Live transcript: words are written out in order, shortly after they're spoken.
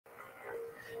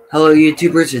Hello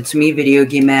YouTubers, it's me, Video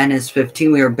Game Madness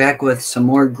 15. We are back with some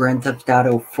more Grand Theft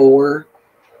Auto 4.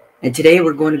 And today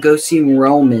we're going to go see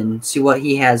Roman, see what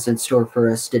he has in store for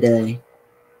us today.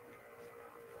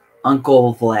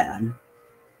 Uncle Vlad.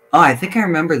 Oh, I think I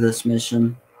remember this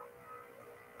mission.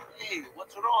 Hey,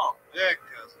 what's wrong? Yeah,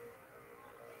 cousin.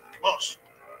 Bullshit.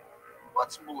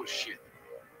 What's bullshit?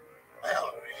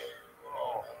 Mallory.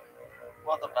 Oh,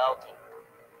 what about it?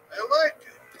 I like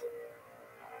her.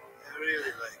 I really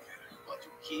like her. But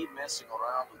you keep messing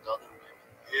around with other women.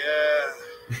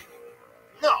 Yeah.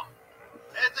 No.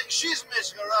 I think she's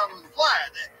messing around with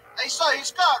Vlad. I saw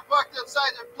his car parked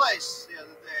outside her place the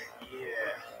other day.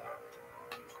 Yeah.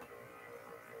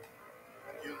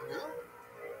 You knew?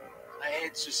 I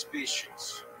had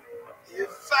suspicions. You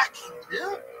fucking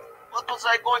knew? What was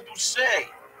I going to say?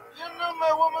 You knew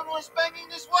my woman was banging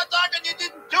this war dog and you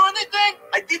didn't do anything?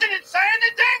 I didn't Say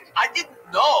anything? I didn't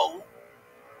know.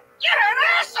 You're an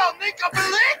asshole, Nico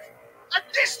Bellic! A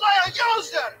disloyal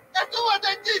user! After what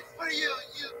I did for you,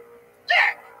 you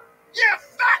dick! You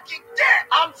fucking dick!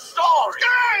 I'm sorry.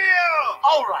 Screw you!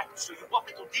 All right, so you want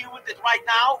me to deal with it right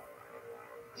now?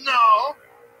 No.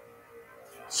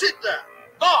 Sit down.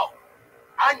 No.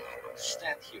 I'm going to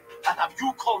stand here and have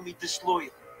you call me disloyal.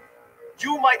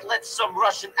 You might let some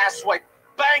Russian asswipe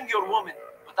bang your woman,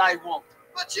 but I won't.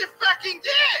 But you fucking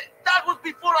did! That was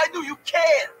before I knew you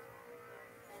cared.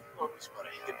 Always what a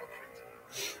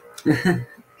hypocrite.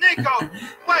 Nico,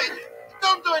 wait.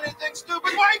 Don't do anything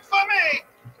stupid. Wait for me!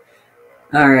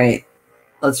 Alright,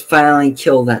 let's finally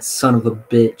kill that son of a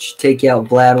bitch. Take out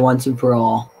Vlad once and for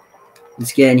all.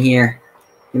 Let's get in here.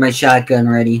 Get my shotgun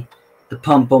ready. The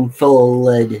pump full of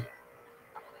lead.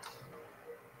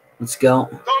 Let's go.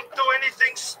 Don't do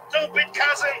anything stupid,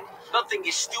 cousin! Nothing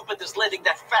as stupid as letting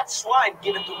that fat swine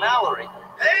get into Mallory.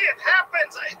 Hey, it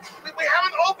happens. We have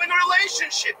an open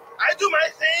relationship. I do my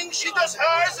thing, she does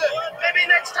hers. Maybe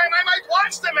next time I might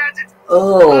watch them at it.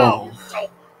 Oh. So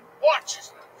watch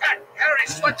it. Fat, hairy,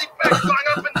 sweaty back going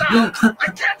up and down. I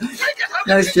can't take it. How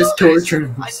can That's you just do this?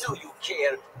 torture. I knew you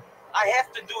cared. I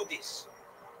have to do this.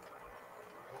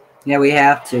 Yeah, we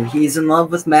have to. He's in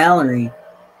love with Mallory.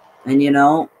 And you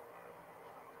know,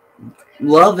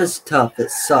 love is tough. It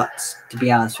sucks, to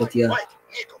be honest with you. Wait,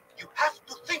 Nico, you have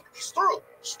to think this through.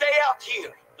 Stay out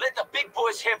here. Let the big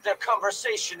boys have their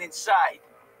conversation inside.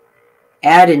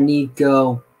 Add a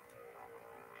Nico.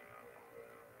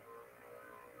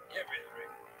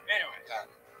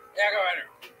 Я говорю,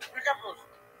 про капусту.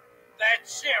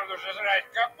 Зачем нужно жрать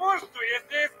капусту,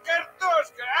 если есть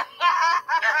картошка?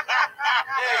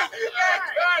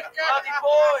 Bloody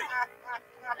boy!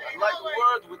 I'd like a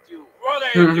word with you. What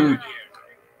are you doing here?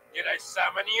 Did I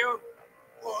summon you?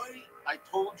 Boy, I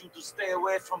told you to stay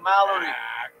away from Mallory.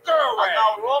 Go away. And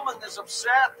now Roman is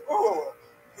upset. Oh,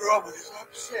 Roman is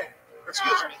upset.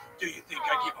 Excuse me. Do you think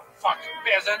I give a fucking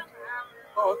peasant?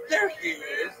 Oh, there he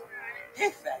is. Hey,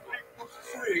 fatty. I'm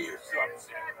sure you're so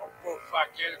upset. Oh, poor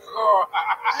fucking whore.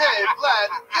 Hey, Vlad,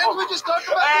 can't we just talk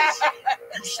about this?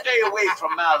 You stay away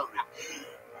from Mallory.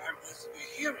 I must be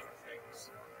hearing things.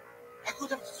 I could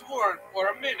have sworn for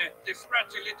a minute this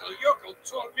ratty little yokel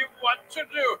told me what to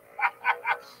do.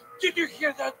 Did you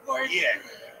hear that voice? Yeah.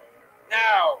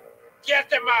 Now, get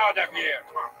them out of here.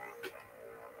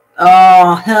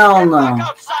 Oh, hell Get no. back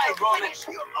outside, Roman.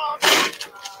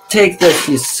 Take this,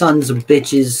 you sons of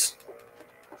bitches.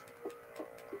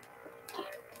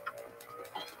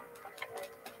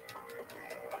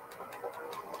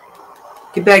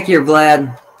 Get back here,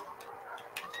 Vlad.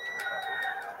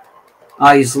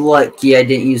 Oh, he's lucky I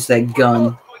didn't use that gun.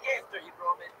 Go after him,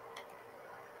 Roman.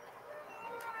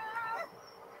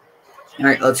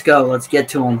 Alright, let's go. Let's get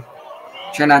to him.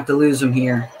 Try not to lose him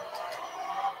here.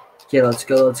 Okay, let's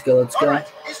go, let's go, let's All go. right,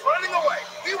 he's running away.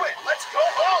 We win. Let's go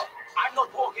home. I'm not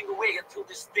walking away until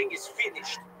this thing is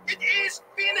finished. It is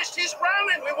finished. He's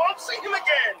running. We won't see him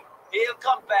again. He'll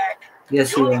come back.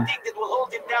 Yes, The you only are. thing that will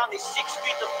hold him down is 6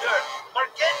 feet of dirt.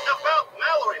 Forget about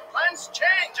Mallory. Plans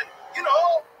change. And, you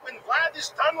know, when Vlad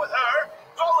is done with her,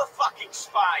 Throw a fucking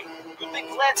spy. You think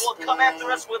Vlad won't come after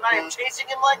us when I am chasing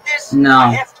him like this? No.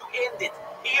 I have to end it.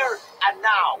 Here and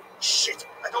now. shit,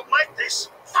 I don't like this.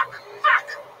 Fuck.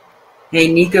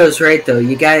 Hey, Nico's right, though.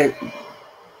 You gotta...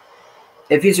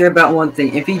 If he's right about one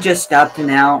thing, if he just stopped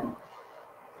now,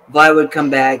 Vlad would come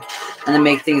back and then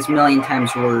make things a million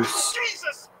times worse.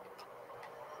 Jesus.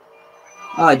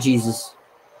 Oh, Jesus.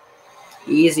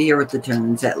 Easy here with the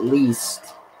turns, at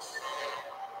least.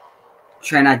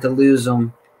 Try not to lose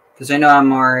them. Because I know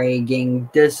I'm already getting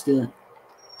distant.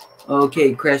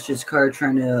 Okay, crashed his car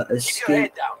trying to Keep your escape.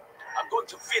 head down. I'm going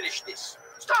to finish this.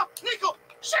 Stop, Nico.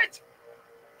 Shit.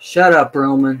 Shut up,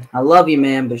 Roman. I love you,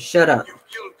 man, but shut up. You've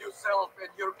killed yourself and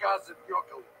your cousin,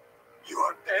 Yokel. You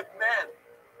are a dead man.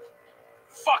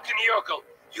 Fucking Yokel.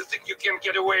 You think you can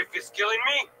get away with killing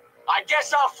me? I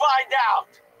guess I'll find out.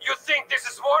 You think this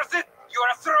is worth it? You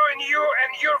are throwing you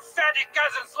and your fatty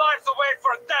cousin's lives away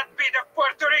for that bit of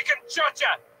Puerto Rican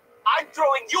chocha. I'm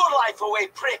throwing your life away,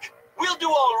 prick. We'll do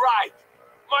all right.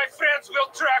 My friends will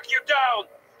track you down.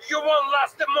 You won't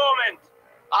last a moment.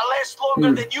 I'll last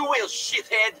longer than you will,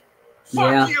 shithead.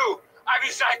 Fuck you. I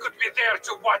wish I could be there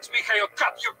to watch Mikhail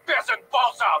cut your peasant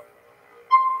balls off.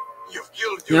 You've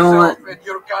killed You know yourself what? and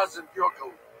your cousin,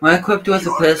 Yokel. When equipped with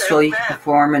a pistol, you can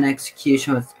perform an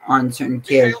execution on certain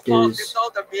Mikhail fought characters.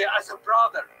 without me as a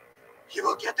brother. He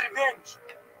will get revenge.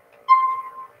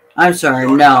 I'm sorry,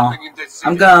 You're no. nothing in this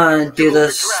I'm city. gonna You do will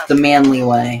this regret. the manly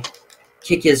way.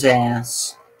 Kick his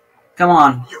ass. Come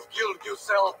on. You've killed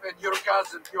yourself and your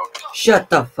cousin, Yokel. Shut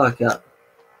the fuck up.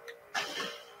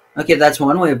 Okay, that's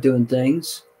one way of doing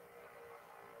things.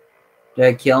 Did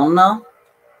I kill him though?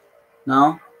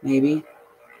 No? Maybe?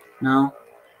 No?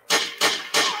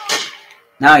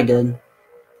 Now I did.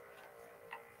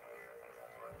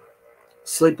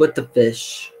 Sleep with the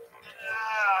fish.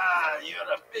 Ah, you're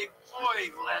a big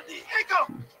boy, Vladdy. Hey,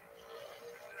 go!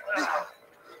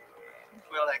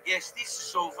 Well, I guess this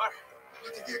is over.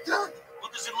 What have you done?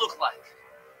 What does it look like?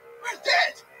 We're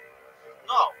dead!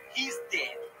 No, he's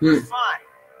dead. Hmm. We're fine.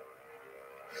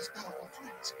 These powerful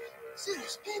friends.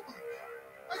 Serious people.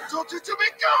 I told you to be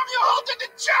calm, you halted the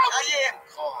job! I am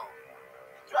calm.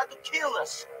 He tried to kill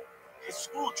us. He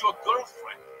screwed your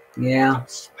girlfriend. Yeah.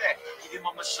 Respect. Give him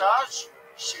a massage.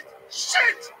 Shit!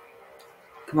 Shit!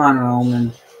 Come on,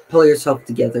 Roman. Pull yourself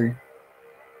together.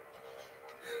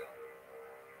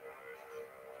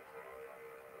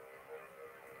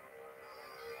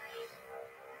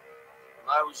 When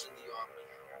I was in the army,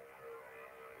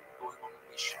 going on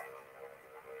a mission,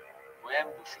 to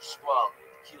ambush a squad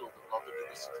that killed a lot of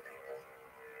innocent people.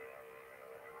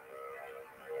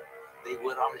 They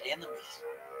were our enemies.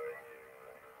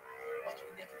 But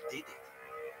we never did it.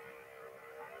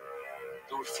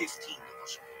 There were 15 of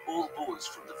us, all boys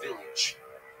from the village.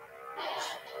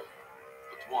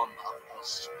 But one of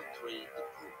us betrayed the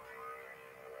group.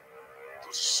 It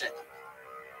was a setup.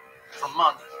 For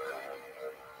money.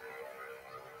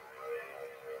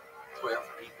 12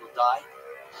 people died.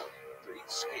 3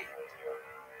 escaped.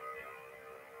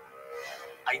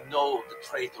 I know the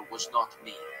traitor was not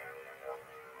me.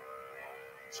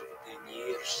 So for 10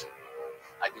 years,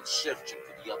 I've been searching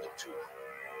for the other 2.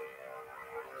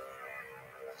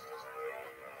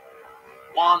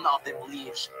 One of them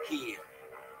lives here.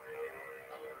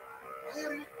 Why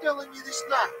are you telling me this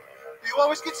now? Do you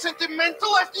always get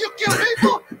sentimental after you kill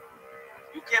people?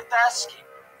 You kept asking.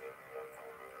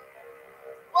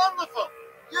 Wonderful.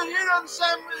 You're here on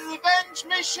some revenge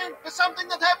mission for something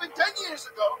that happened 10 years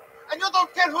ago, and you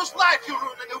don't care whose life you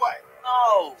ruined in a way.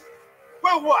 No,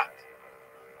 Well, what?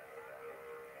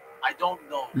 I don't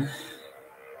know.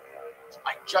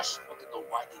 I just want to know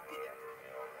why they did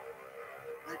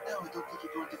it. Right now, I don't think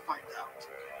you're going to find out.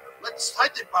 Let's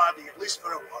hide the body, at least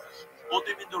for a while. Put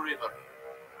him in the river.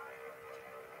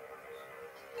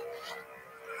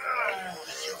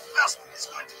 You bastard is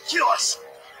going to kill us.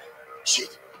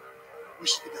 Shit. We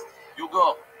should go. You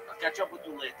go. I'll catch up with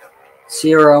you later. See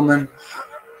you, Roman.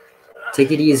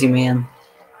 Take it easy, man.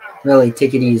 Really,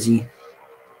 take it easy.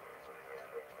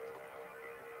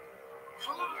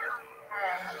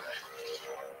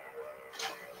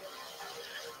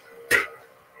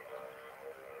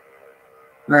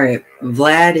 Alright,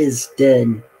 Vlad is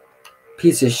dead.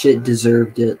 Piece of shit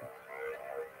deserved it.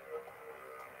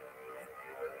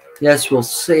 Yes, we'll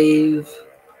save.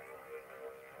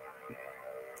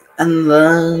 And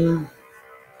then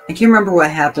I can't remember what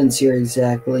happens here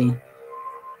exactly.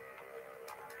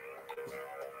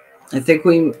 I think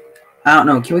I don't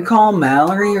know, can we call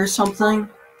Mallory or something?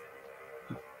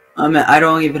 I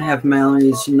don't even have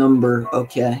Mallory's number.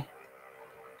 Okay.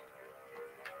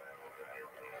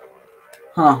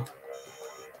 Huh.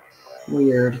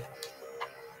 Weird.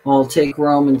 Well, I'll take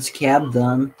Roman's cab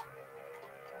then.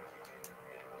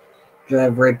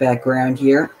 Drive right back around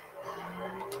here.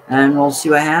 And we'll see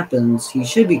what happens. He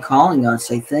should be calling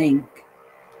us, I think.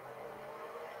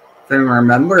 If I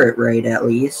remember it right, at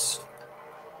least.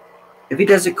 If he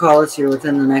doesn't call us here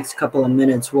within the next couple of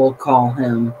minutes, we'll call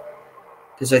him.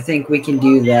 Because I think we can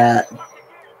do that.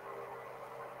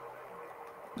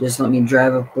 Just let me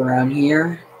drive up around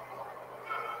here.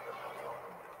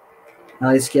 Now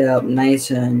let's get up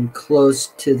nice and close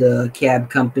to the cab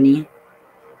company.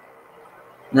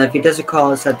 And if he doesn't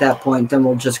call us at that point, then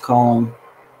we'll just call him.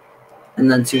 And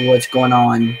then see what's going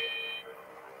on.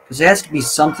 There has to be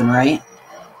something, right?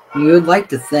 You would like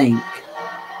to think.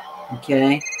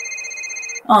 Okay.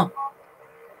 Oh.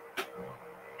 Nico,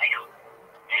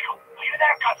 are you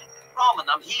there, cousin? Roman,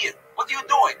 I'm here. What are you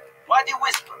doing? Why do you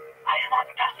whisper? I am on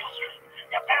the Dustin Street.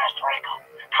 Your parents to Rico.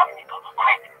 Come, Nico,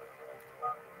 quick.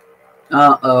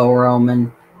 Uh-oh,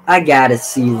 Roman. I gotta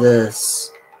see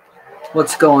this.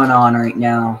 What's going on right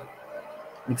now?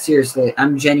 Like, seriously,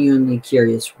 I'm genuinely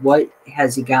curious. What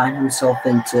has he gotten himself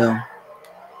into?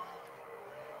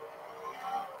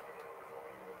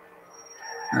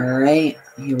 Alright,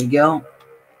 here we go.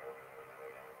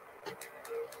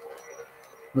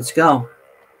 Let's go.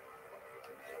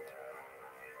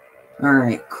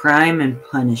 Alright, crime and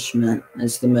punishment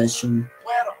is the mission.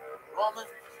 Where, Roman?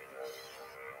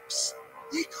 Psst,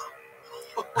 Nico.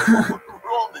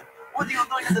 Roman, what are you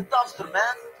doing in the dumpster, man?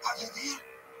 Are you there?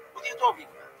 What are you talking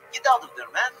about? Get out of there,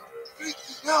 man.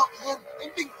 Freaking out, man.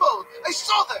 I'm being followed. I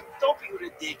saw them. Don't be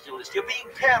ridiculous. You're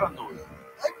being paranoid.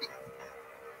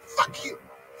 Fuck you.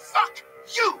 Fuck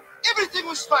you. Everything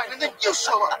was fine, and then you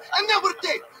show up. And now we're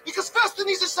dead. Because Feston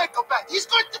is a psychopath. He's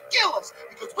going to kill us.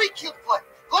 Because we killed Vlad.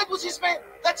 Vlad was his man.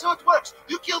 That's how it works.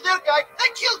 You kill their guy,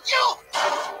 they kill you.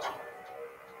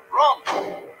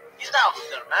 Roman, get out of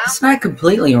there, man. It's not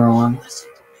completely wrong. Listen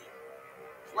to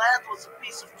me. Vlad was a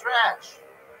piece of trash.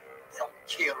 They don't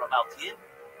care about him.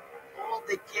 All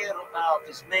they care about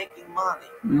is making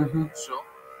money. Mm-hmm. So,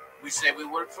 we say we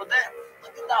work for them.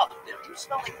 Look it out of there. You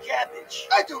smell like cabbage.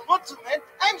 I don't want to, man.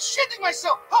 I'm shitting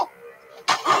myself. Oh.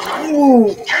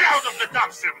 Ooh, Get out of the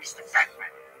dumpster, Mr.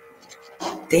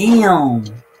 Fatman. damn.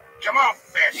 Come on,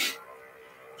 Fatty.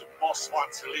 The boss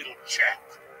wants a little chat.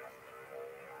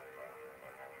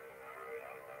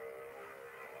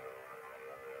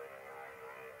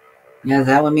 Yeah,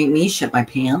 that would make me shit my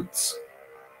pants.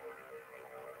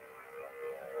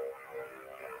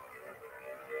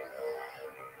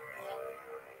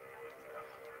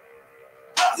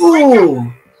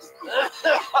 Ooh.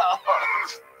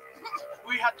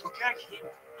 We had to gag him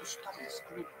to stop his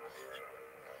screaming.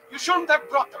 You shouldn't have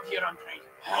brought him here, Andre.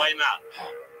 Why not?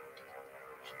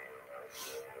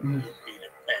 Mm. You've been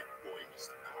a bad boy,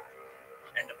 Mr. Carr.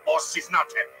 And the boss is not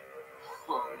happy.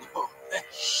 Oh, no.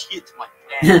 Shit my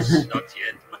pants. Not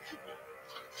yet.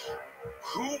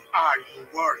 Who are you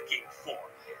working for?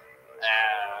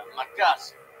 My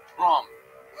cousin, Rom.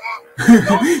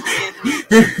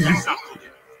 That's not good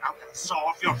enough. I'm gonna saw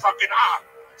off your fucking arm.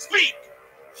 Speak!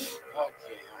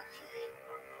 Okay.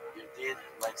 You did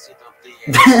like sit up the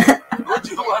ass. What do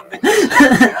you want me to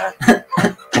say, huh?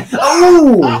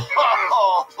 Oh!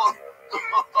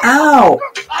 Ow!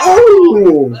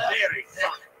 Oh! Very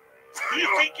funny. Do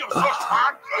you think you're so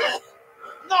smart?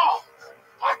 No!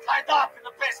 I tied up in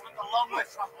the basement a long way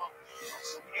from home.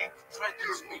 Some ink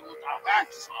threatens me with a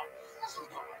hacksaw.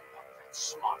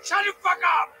 Smart. Shut the fuck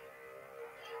up!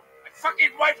 My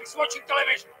fucking wife is watching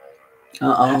television.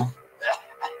 Uh-oh.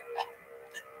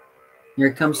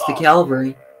 Here comes the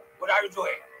cavalry. What are you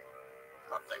doing?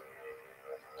 Nothing.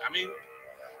 I mean,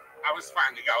 I was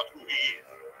finding out who he is.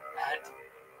 And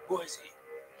who is he?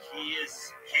 He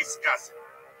is his cousin.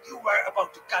 You were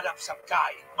about to cut up some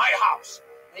guy in my house,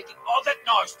 making all that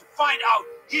noise to find out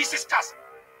he's his cousin.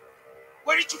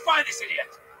 Where did you find this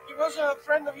idiot? He was a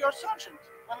friend of your sergeant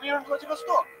when we were in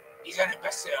Vladivostok. He's an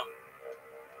imbecile.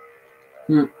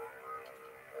 Hmm.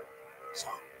 So,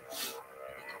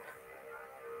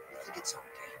 you think it's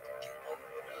okay to get out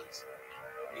of this?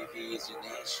 Maybe he's an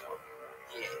asshole.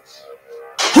 Yes.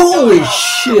 Holy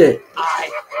shit! I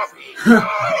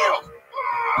feel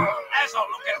asshole,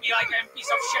 look at me like I'm a piece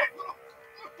of shit.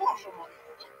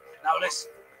 Now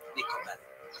listen, Nickelman.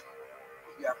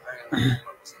 You are very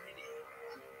much an idiot.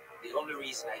 The only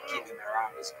reason I keep him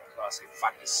around is because I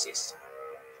fuck his sister.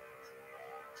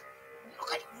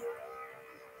 Look at me.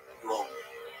 You owe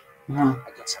me. Uh-huh.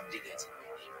 I got some diggers in my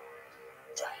name.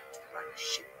 Trying to run the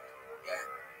shit. Yeah?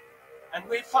 And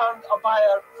we found a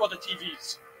buyer for the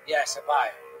TVs. Yes, a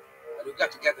buyer. But we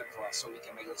got to get them for us so we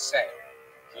can make a sale.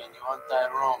 Can you untie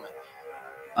Roman?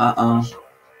 Uh-oh.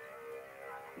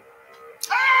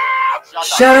 Shut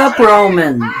Shut up,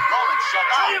 Roman! Roman, shut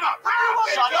up!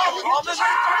 Shut up, Roman! That's it,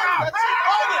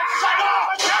 Roman! Shut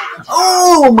up!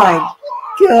 Oh my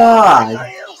god!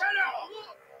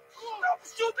 Stop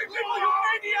shooting people, you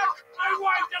maniac! My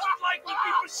wife doesn't like when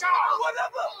people shout.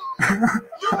 Whatever!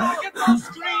 You will get those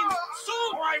screams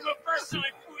soon, or I will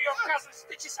personally pull your cousin's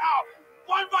stitches out,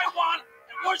 one by one,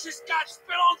 and watch his guts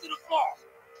spill onto the floor.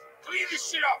 Clean this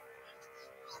shit up.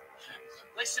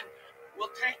 Listen,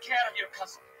 we'll take care of your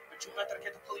cousin, but you better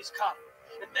get the police car.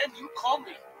 And then you call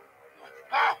me.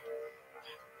 Ah!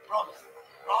 Roman,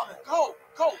 Go.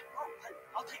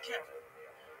 I'll take care of it.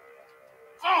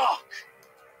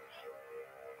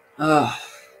 Ugh.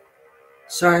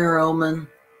 Sorry, Roman.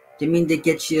 Didn't mean to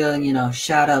get you,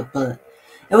 shot up, but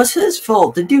it was his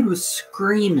fault. The dude was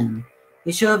screaming.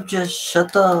 He should have just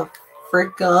shut the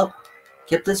frick up,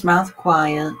 kept his mouth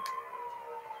quiet.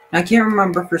 I can't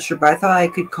remember for sure, but I thought I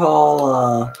could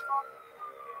call,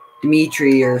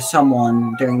 Dimitri or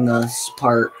someone during this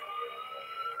part.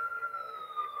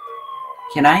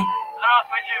 Can I?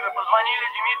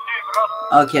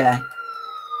 Okay.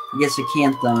 I guess I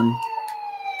can't then.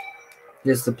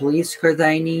 There's the police car that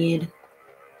I need.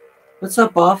 What's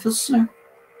up, officer?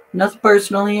 Nothing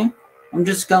personal here. I'm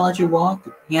just gonna let you walk.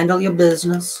 Handle your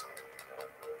business.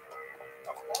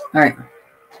 Alright.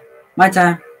 My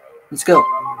time. Let's go.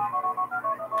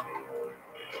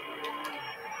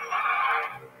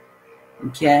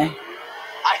 Okay.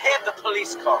 I have the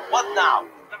police car. What now?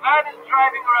 The van is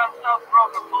driving around South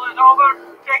Broker. Pull it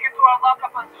over, take it to our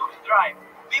lockup on Duke's Drive.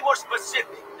 Be more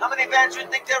specific. How many vans do you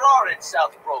think there are in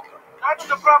South Broker? That's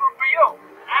the problem for you.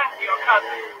 And your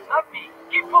cousin. Not me.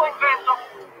 Keep pulling vans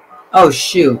over. Oh,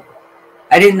 shoot.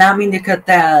 I did not mean to cut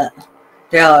that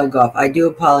dialogue off. I do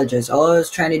apologize. All I was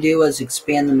trying to do was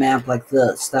expand the map like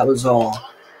this. That was all.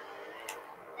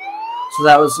 So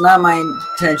that was not my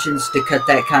intentions to cut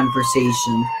that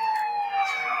conversation.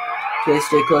 Okay,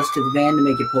 stay close to the van to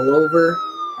make it pull over.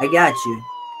 I got you.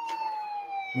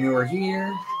 And we're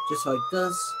here, just like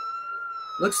this.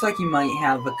 Looks like you might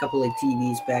have a couple of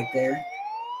TVs back there.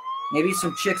 Maybe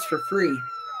some chicks for free.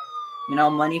 You know,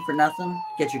 money for nothing.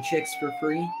 Get your chicks for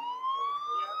free.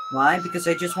 Why? Because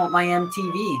I just want my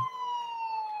MTV.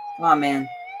 Come on, man.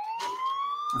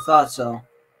 I thought so.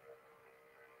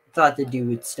 I thought the dude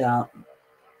would stop.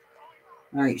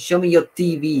 Alright, show me your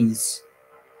TVs.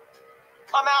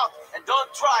 Come out and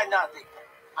don't try nothing.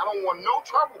 I don't want no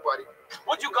trouble, buddy.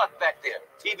 What you got back there?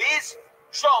 TVs?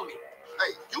 Show me.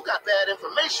 Hey, you got bad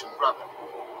information, brother.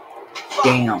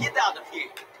 Fine, Damn. get out of here.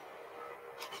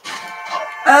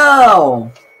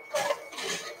 Oh!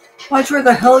 Watch where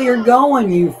the hell you're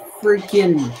going, you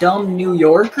freaking dumb New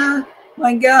Yorker.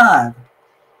 My God.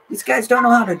 These guys don't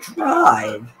know how to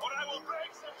drive.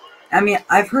 I mean,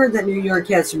 I've heard that New York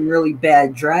has some really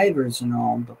bad drivers and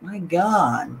all, but my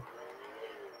God.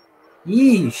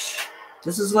 Yeesh.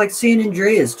 This is like San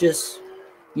Andreas, just,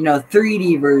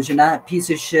 3D version, not piece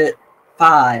of shit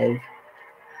 5.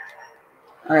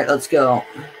 Alright, let's go.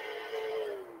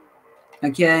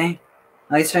 Okay.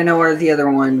 At least I know where the other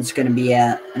one's going to be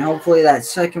at. And hopefully that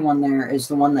second one there is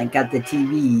the one that got the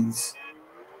TVs.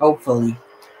 Hopefully.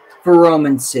 For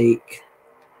Roman's sake.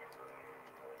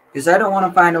 Because I don't want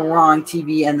to find a wrong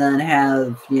TV and then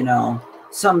have,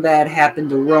 something bad happen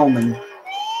to Roman.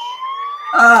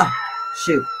 Ah!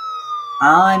 Shoot.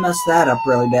 I messed that up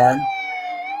really bad.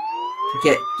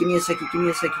 Okay, give me a second,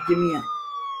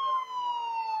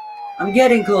 I'm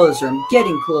getting closer,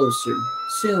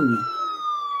 Sue me.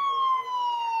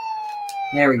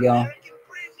 There we go.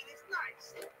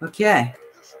 Okay.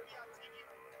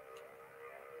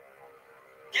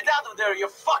 Get out of there, you're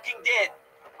fucking dead.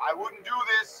 I wouldn't do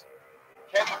this.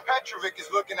 Captain Petrovic is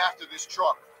looking after this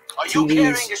truck. Are you TVs.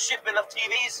 carrying a shipment of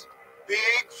TVs?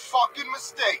 Big fucking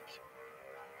mistake.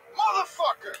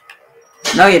 Motherfucker!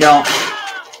 No, you don't.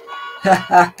 Ha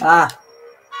ha ha.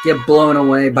 Get blown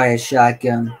away by a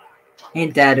shotgun.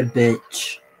 Ain't that a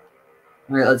bitch?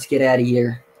 Alright, let's get out of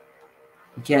here.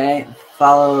 Okay,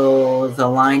 follow the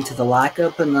line to the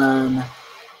lockup and then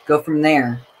go from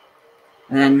there.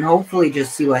 And hopefully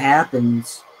just see what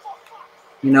happens.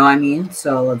 You know what I mean?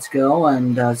 So let's go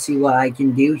and see what I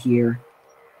can do here.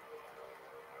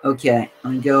 Okay,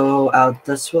 I'm gonna go out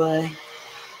this way.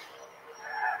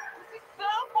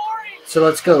 So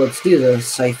let's go, let's do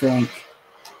this, I think.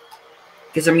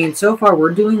 Because, I mean, so far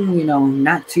we're doing,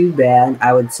 not too bad,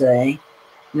 I would say.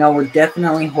 We're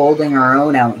definitely holding our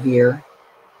own out here,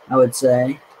 I would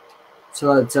say.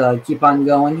 So let's keep on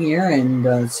going here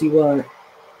and see what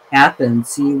happens,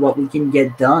 see what we can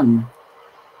get done.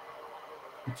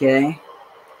 Okay.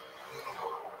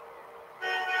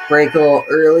 Brake a little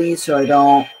early so I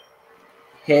don't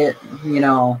hit,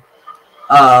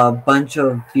 a bunch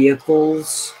of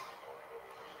vehicles.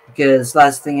 Because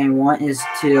last thing I want is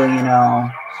to,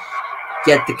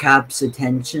 get the cops'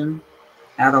 attention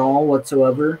at all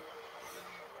whatsoever.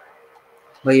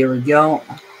 But here we go.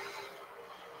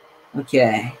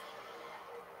 Okay.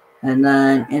 And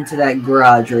then into that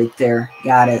garage right there.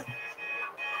 Got it.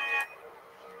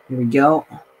 Here we go.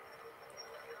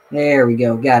 There we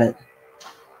go. Got it.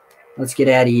 Let's get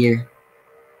out of here.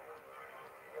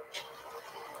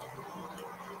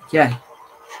 Okay.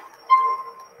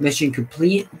 Mission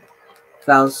complete.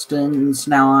 Faustin's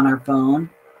now on our phone.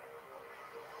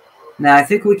 Now, I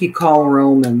think we could call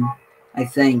Roman I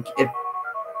think. If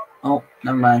oh,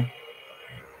 never mind.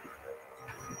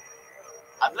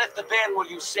 I've left the van where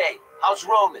you say. How's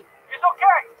Roman? It's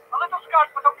okay. A little scarred,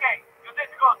 but okay. You did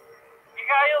good.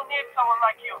 Mikhail needs someone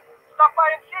like you. Stop by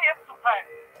and see him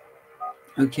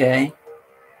sometime. Okay.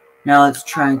 Now let's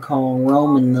try and call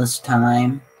Roman this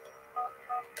time.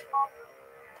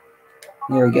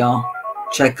 There we go.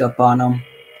 Check up on him.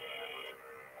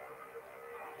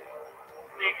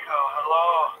 Nico,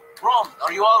 hello. Roman,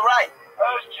 are you all right? I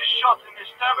was just shot in the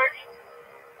stomach,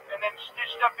 and then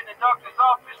stitched up in the doctor's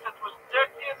office that was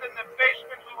dirtier than the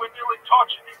basement we were nearly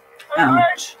tortured in.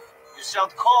 Ouch. You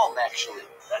sound calm, actually.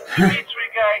 That Dimitri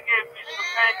guy gave me some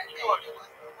painkillers.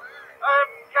 I'm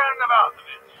kind of out of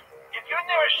it. If you're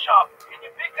near a shop, can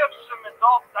you pick up some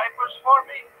adult diapers for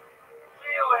me?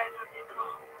 See you later, Nico.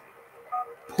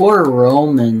 Poor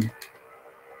Roman.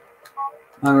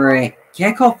 Alright.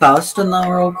 Can I call Faustin though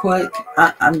real quick?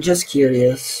 I'm just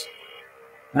curious.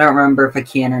 I don't remember if I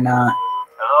can or not.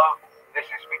 Hello, this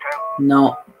is Mikhail.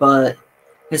 No, but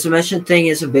his mission thing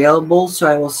is available, so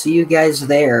I will see you guys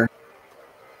there.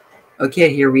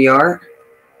 Okay, here we are.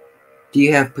 Do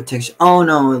you have protection? Oh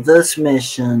no, this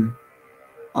mission.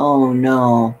 Oh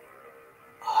no.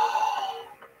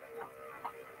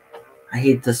 I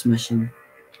hate this mission.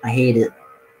 I hate it.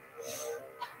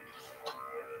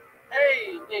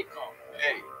 Hey, Nico.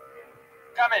 Hey,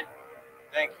 Come in.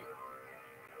 thank you.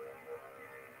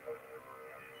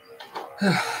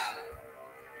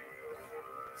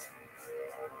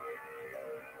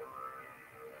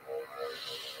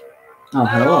 Oh,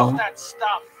 Let hello. off that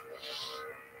stuff.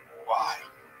 Why?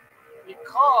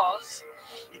 Because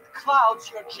it clouds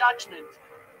your judgment.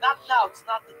 Not now, it's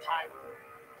not the time.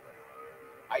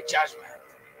 My judgment.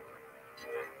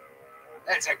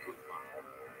 That's a good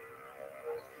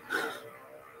one.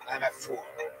 I'm a fool.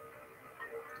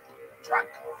 Drunk.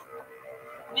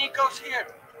 Nico's here.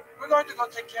 We're going to go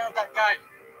take care of that guy.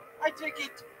 I take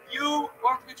it you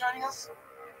won't be joining us?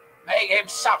 Make him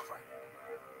suffer.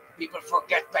 People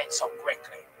forget pain so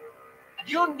quickly.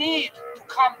 You need to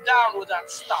calm down with that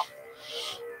stuff.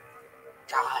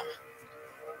 God.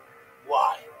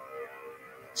 Why?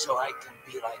 So I can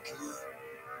be like you,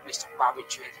 Mr.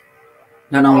 Barbitron.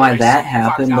 Don't know why that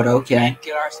happened, but okay.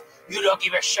 Killers. You don't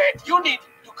give a shit. You need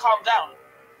to calm down.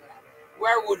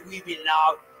 Where would we be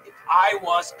now if I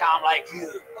was calm like you?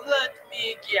 Let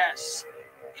me guess.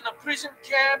 In a prison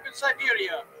camp in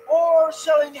Siberia, or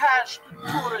selling hash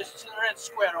to tourists in Red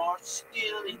Square, or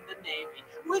still in the Navy.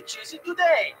 Which is it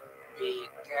today? Be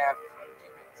careful,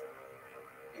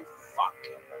 Dimitri. You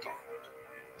fucking can't.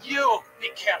 You be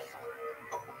careful.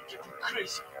 You're getting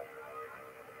crazy.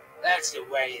 That's the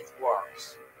way it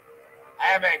works.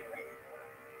 I'm angry.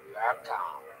 You are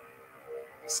calm.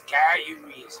 I scare you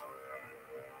reason.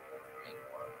 It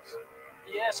works.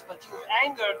 Yes, but you've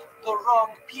angered the wrong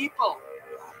people.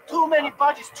 Too many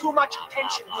bodies, too much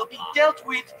attention will be dealt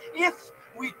with if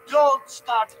we don't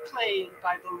start playing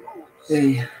by the rules.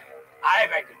 Hey. I'm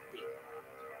angry. Me.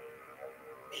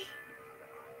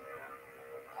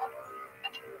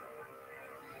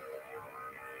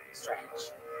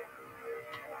 Strange.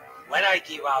 When I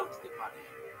give out the money,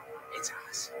 it's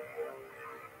us.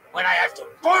 When I have to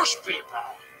push people,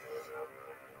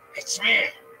 it's me.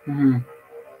 Mm-hmm.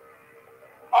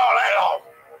 All alone.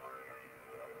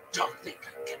 Don't think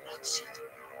I cannot see them.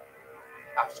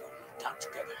 After we've done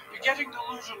together. You're getting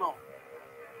delusional.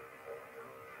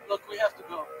 Look, we have to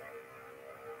go.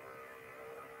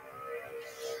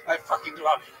 I fucking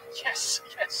love you. Yes,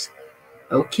 yes.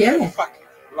 I Okay. fucking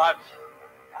love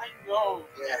I know.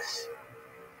 you. Yes.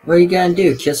 What are you gonna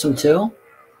do? Kiss him too?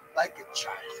 Like a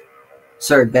child.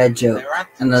 Sorry, bad joke. There aren't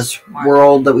In this smart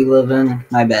world that we live in,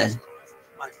 my bad.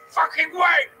 My fucking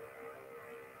way!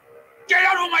 Get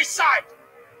out of my sight!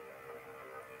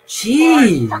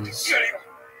 I fucking Jeez. kill you!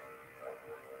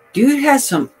 Dude has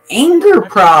some anger I'm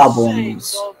problems.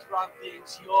 saying don't run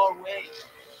things your way.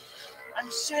 I'm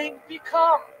saying be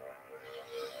calm.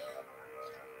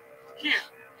 Here.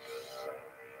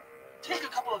 Take a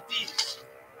couple of these.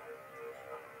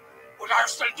 What are you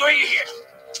still doing here?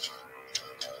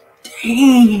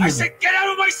 Dang. I said get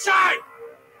out of my sight!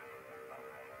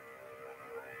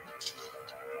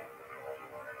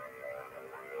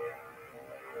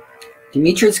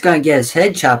 Dimitri's gonna get his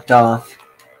head chopped off.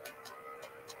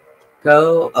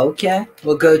 Go, okay.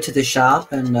 We'll go to the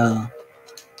shop and, We're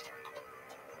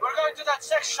going to that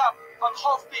sex shop on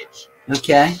Hove Beach.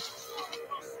 okay.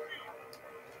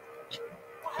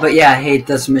 But yeah, I hate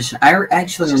this mission. I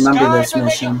actually remember this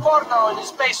mission. This guy been making porno in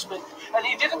his basement, and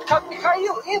he didn't cut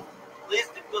Mikhail in.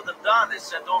 Least they could have done is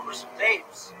send over some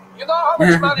tapes. You know how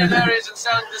much money there is in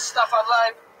selling this stuff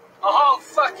online? A whole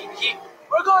fucking heap.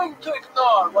 We're going to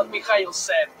ignore what Mikhail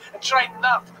said and try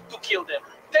not to kill them.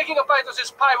 Taking a bite of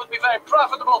this pie would be very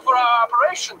profitable for our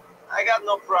operation. I got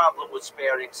no problem with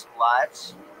sparing some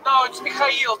lives. No, it's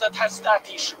Mikhail that has that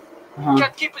issue. Uh-huh.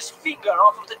 Can't keep his finger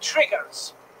off of the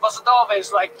triggers. Wasn't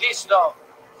always like this, though.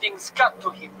 Things got to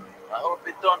him. I hope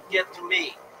it don't get to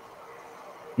me.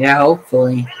 Yeah,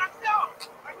 hopefully.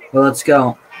 Well, let's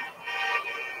go.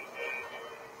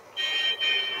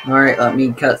 Alright, let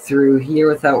me cut through here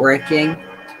without wrecking.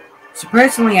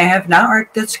 Surprisingly, I have not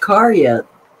wrecked this car yet.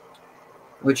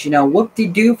 Which, you know,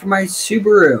 whoop-de-doo for my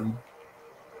Subaru.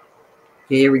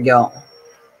 Okay, here we go.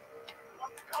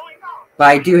 But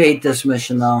I do hate this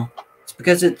mission, though. It's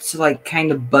because it's, like,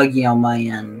 kind of buggy on my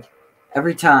end.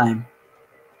 Every time.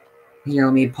 Here,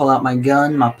 let me pull out my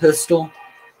gun, my pistol.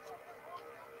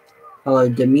 Follow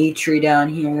Dimitri down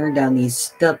here, down these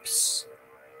steps.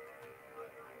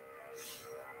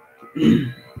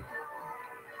 Where's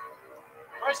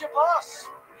your boss?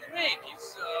 What do you mean?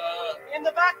 He's, In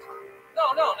the back?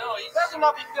 No, he's... Better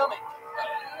not be filming.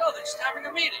 No, they're just having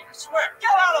a meeting, I swear. Get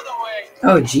out of the way!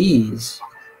 Oh, jeez.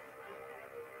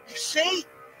 You see?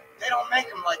 They don't make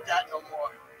them like that no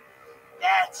more.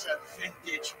 That's a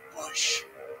vintage Bush.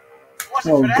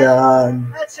 Wasn't Oh, for that,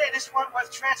 God. I'd say this weren't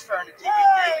worth transferring to DVD.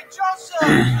 Hey, Joseph!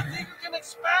 You think you can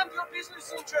expand your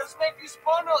business interests, make these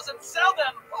pornos and sell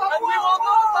them, and we won't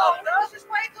know about that? Just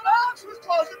wait till the books was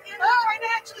closed at the end of the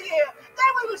financial year.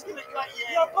 Then we was gonna cut you.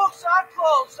 Your books are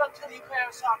closed until your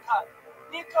parents are cut.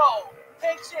 Nico,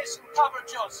 take this and cover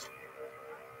Joseph.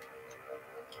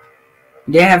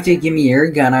 You didn't have to give me your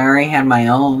gun. I already had my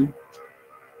own.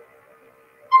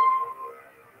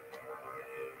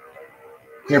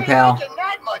 Here, We pal. ain't making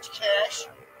that much cash.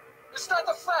 It's not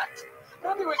a fact.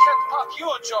 Maybe we can pop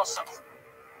you, Joseph.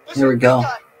 Here we go.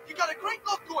 You got a great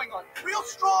look going on. Real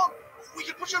strong. We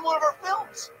can put you in one of our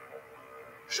films.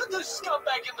 Shoot this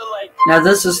scumbag in the leg. Now,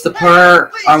 this is the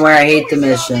part on where I hate the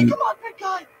mission. Come on, big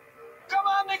guy. Come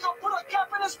on, Nico, put a cap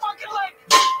in his fucking leg.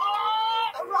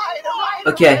 Oh! All right.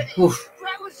 Okay, oof.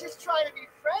 Brett was just trying to be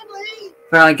friendly.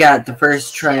 Finally got the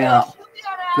first tryout. We'll be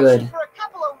on action Good. for a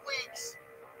couple of weeks.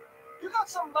 You got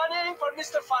some money for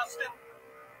Mr. Faustin?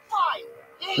 Fine.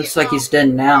 Here Looks you like go. he's dead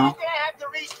now. You're gonna have to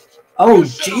reach. Oh, You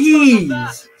should've thought of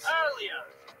that jeez. earlier.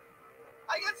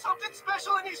 I got something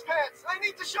special in these pants. I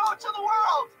need to show it to the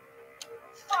world.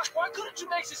 Fuck, why couldn't you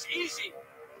make this easy?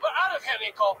 But out of here,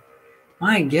 Nico.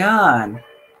 My God.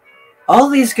 All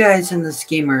these guys in this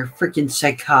game are freaking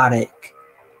psychotic.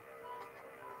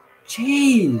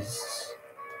 Jeez.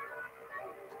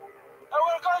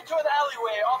 We're going to an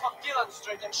alleyway off of Dillon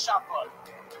Street in Shopwood.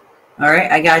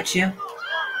 Alright, I got you.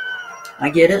 I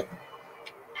get it.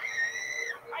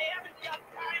 I haven't got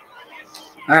time for this.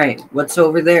 Alright, what's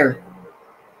over there?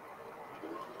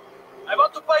 I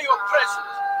want to buy you a present.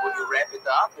 Will you wrap it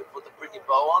up and put a pretty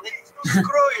bow on it?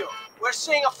 Screw you. We're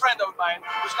seeing a friend of mine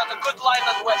who's got a good line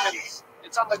on weapons.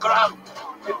 It's on the ground.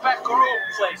 A back room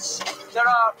place. There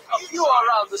are a few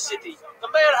around the city. The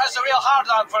mayor has a real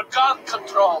hard-on for gun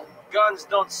control. Guns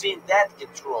don't seem that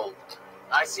controlled.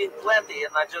 I seen plenty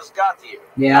and I just got here.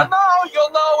 Yeah. And now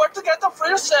you'll know where to get them for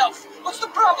yourself. What's the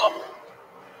problem?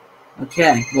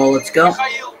 Okay, well, let's go.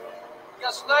 Михаил,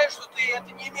 я знаю, что ты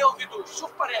это не имел в виду. Все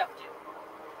в порядке.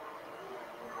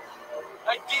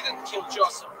 I didn't kill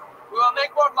Joseph. We will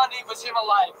make more money with him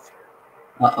alive.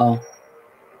 Uh-oh.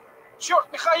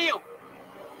 Черт, Михаил!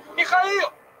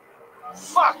 Михаил!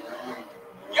 Fuck!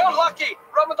 You're lucky.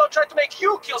 Ramadan tried to make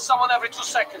you kill someone every 2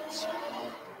 seconds.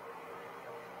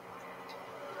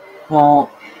 Well,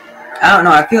 I don't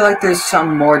know. I feel like there's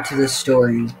some more to this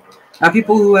story. Now,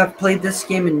 people who have played this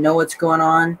game and know what's going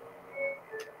on,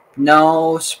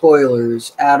 no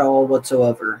spoilers at all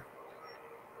whatsoever.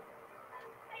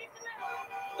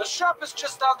 The shop is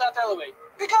just down that alleyway.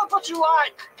 Pick out what you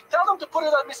like. Tell them to put it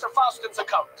on Mr. Faustin's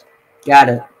account. Got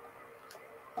it.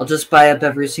 I'll just buy up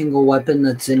every single weapon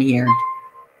that's in here.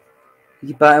 You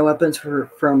can buy weapons from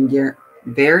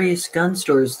various gun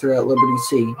stores throughout Liberty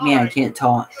City. Man, I can't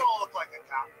talk. You don't look like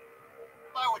a cop.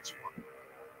 Buy what you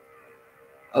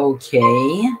want.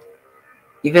 Okay.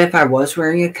 Even if I was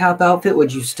wearing a cop outfit,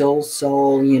 would you still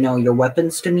sell, you know, your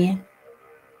weapons to me?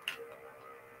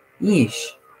 Yeesh.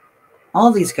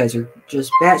 All these guys are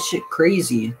just batshit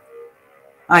crazy.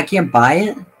 I can't buy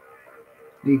it?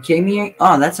 Are you kidding me?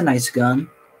 Oh, that's a nice gun.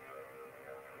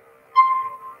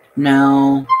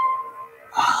 No.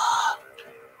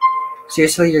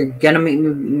 Seriously, you're gonna make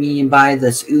me buy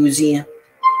this Uzi?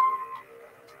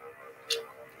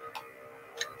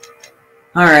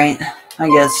 Alright, I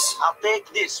guess. I'll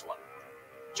take this one.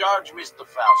 Charge Mr.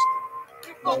 Faustin.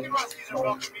 You fucking muskies are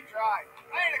welcome to be tried.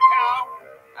 I ain't a cow.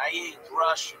 I ain't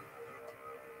Russian.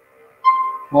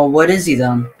 Well, what is he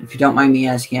then? If you don't mind me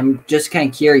asking, I'm just kind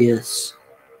of curious.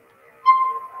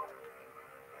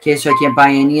 Okay, so I can't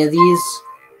buy any of these.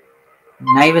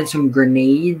 Not even some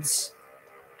grenades.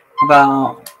 How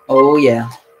about? Oh yeah,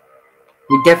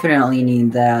 we definitely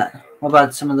need that. What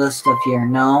about some of this stuff here?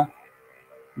 No,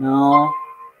 no.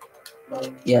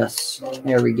 Yes,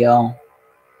 there we go.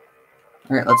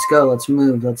 All right, let's go. Let's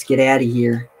move. Let's get out of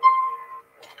here.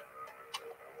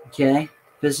 Okay.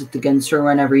 Visit the gun store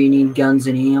whenever you need guns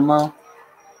and ammo.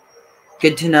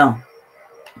 Good to know.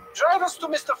 Drive us to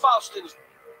Mr. Faustin's.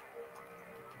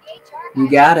 You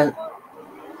got it.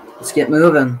 Let's get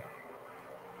moving.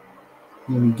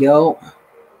 Here we go.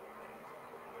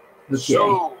 Okay.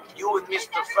 So, you and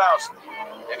Mr. Faust,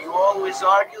 have you always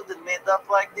argued and made up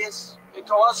like this? It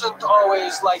wasn't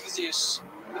always like this.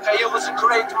 Mikhail was a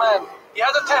great man. He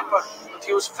had a temper, but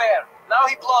he was fair. Now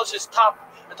he blows his top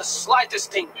at the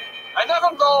slightest thing. I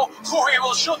never know who he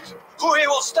will shoot, who he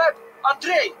will stab.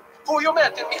 Andrei, who you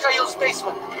met in Mikhail's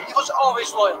basement. He was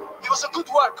always loyal. He was a good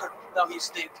worker. Now he's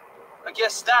dead. I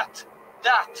guess that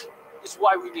is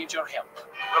why we need your help.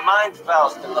 Remind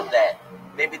Faustin of that.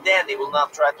 Maybe then he will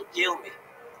not try to kill me.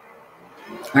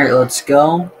 Alright, let's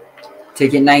go.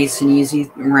 Take it nice and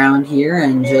easy around here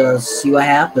and just see what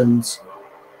happens.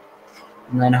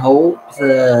 And then hope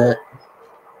that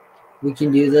we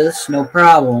can do this no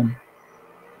problem.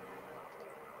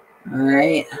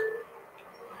 Alright.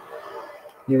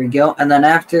 Here we go. And then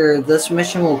after this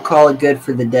mission, we'll call it good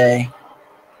for the day.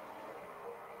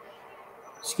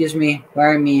 Excuse me,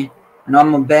 pardon me. I know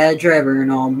I'm a bad driver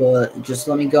and all, but just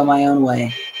let me go my own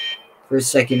way for a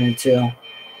second or two.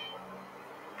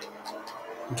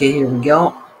 Okay, here we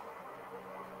go.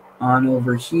 On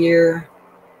over here.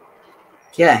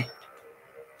 Okay.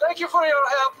 Thank you for your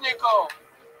help, Nico.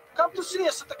 Come to see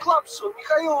us at the club soon.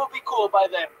 Mikhail will be cool by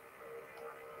then.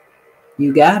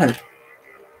 You got it.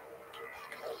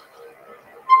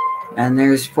 And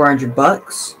there's 400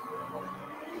 bucks.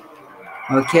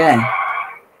 Okay.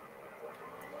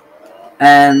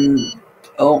 And,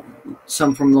 oh,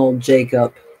 some from old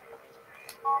Jacob.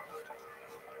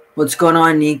 What's going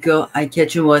on, Nico? I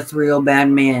catch him with real bad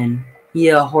man. He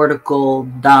a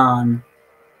hortical don.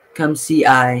 Come see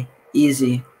I.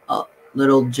 Easy.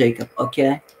 Little Jacob,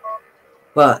 okay?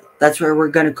 But that's where we're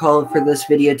going to call it for this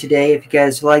video today. If you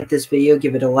guys like this video,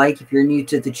 give it a like. If you're new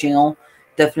to the channel,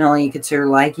 definitely consider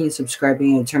liking,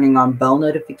 subscribing, and turning on bell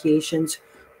notifications.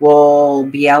 We'll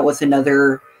be out with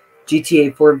another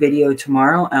GTA 4 video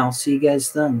tomorrow, and I'll see you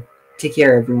guys then. Take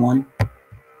care, everyone.